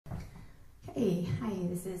Hey, hi,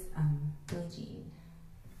 this is Billie Jean.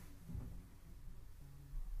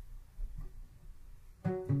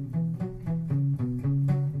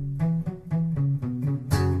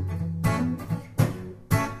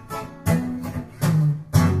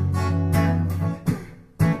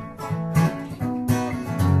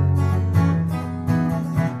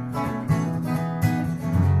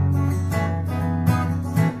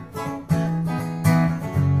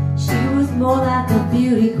 More like a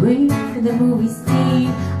beauty queen in the movie scene.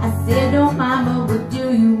 I said, don't mind, but what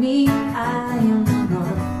do you mean? I am the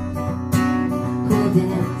one who'll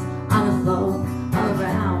dance on the floor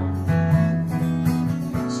around.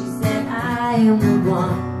 She said, I am the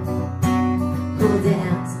one who'll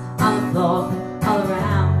dance on the floor all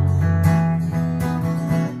around.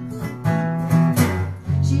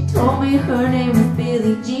 She told me her name was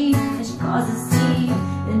Billie Jean, and she caused a scene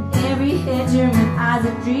in every headroom and eyes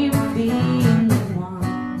a dream of being the one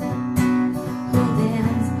who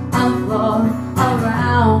dance on the floor all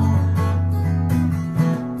around.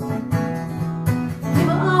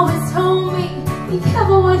 People always told me, be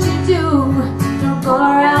careful what you do, don't go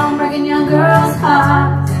around breaking young girls'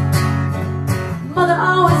 hearts. Mother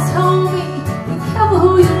always told me, be careful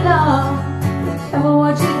who you love, be careful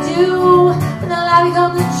what you do, when the lie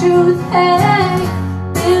becomes the truth. Hey,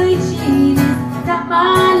 Billie Jean is not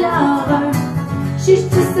my lover, she's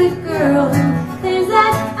just a girl who claims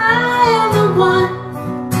that I am the one,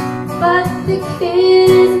 but the kid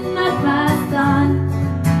is not my son.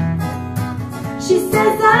 She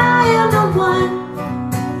says I am the one,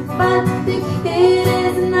 but the kid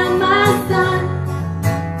is not my son.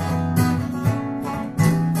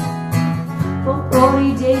 For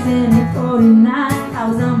 40 days and 40 nights I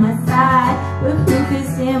was on my side, but who could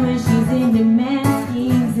stand when she's in demand?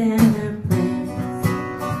 Schemes and her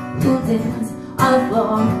friends who dance on the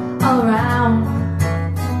floor all around.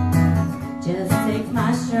 Just take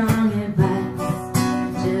my strong advice,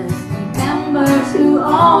 just remember to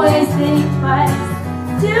always think twice,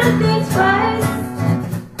 do think twice.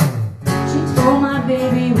 She told my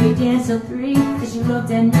baby we danced till 3, as she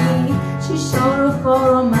looked at me. She showed her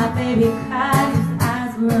photo, my baby cried, his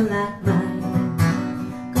eyes were like mine.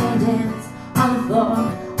 Go dance on the floor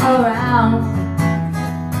all around.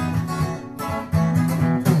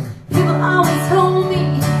 Always told me,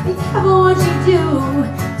 be careful what you do,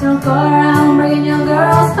 don't go around breaking young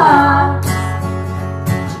girls' hearts.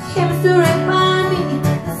 She came to remind me,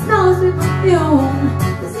 the smell of sweet perfume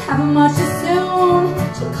doesn't happen much too soon.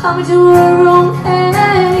 She called me to her room.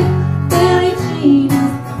 Hey, Billie Jean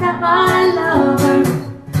is not my lover,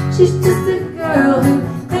 she's just a girl who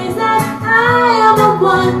claims that I am the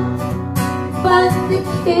one, but the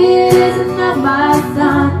kid is not my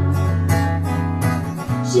son.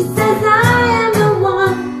 She says I am the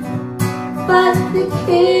one, but the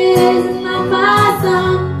kid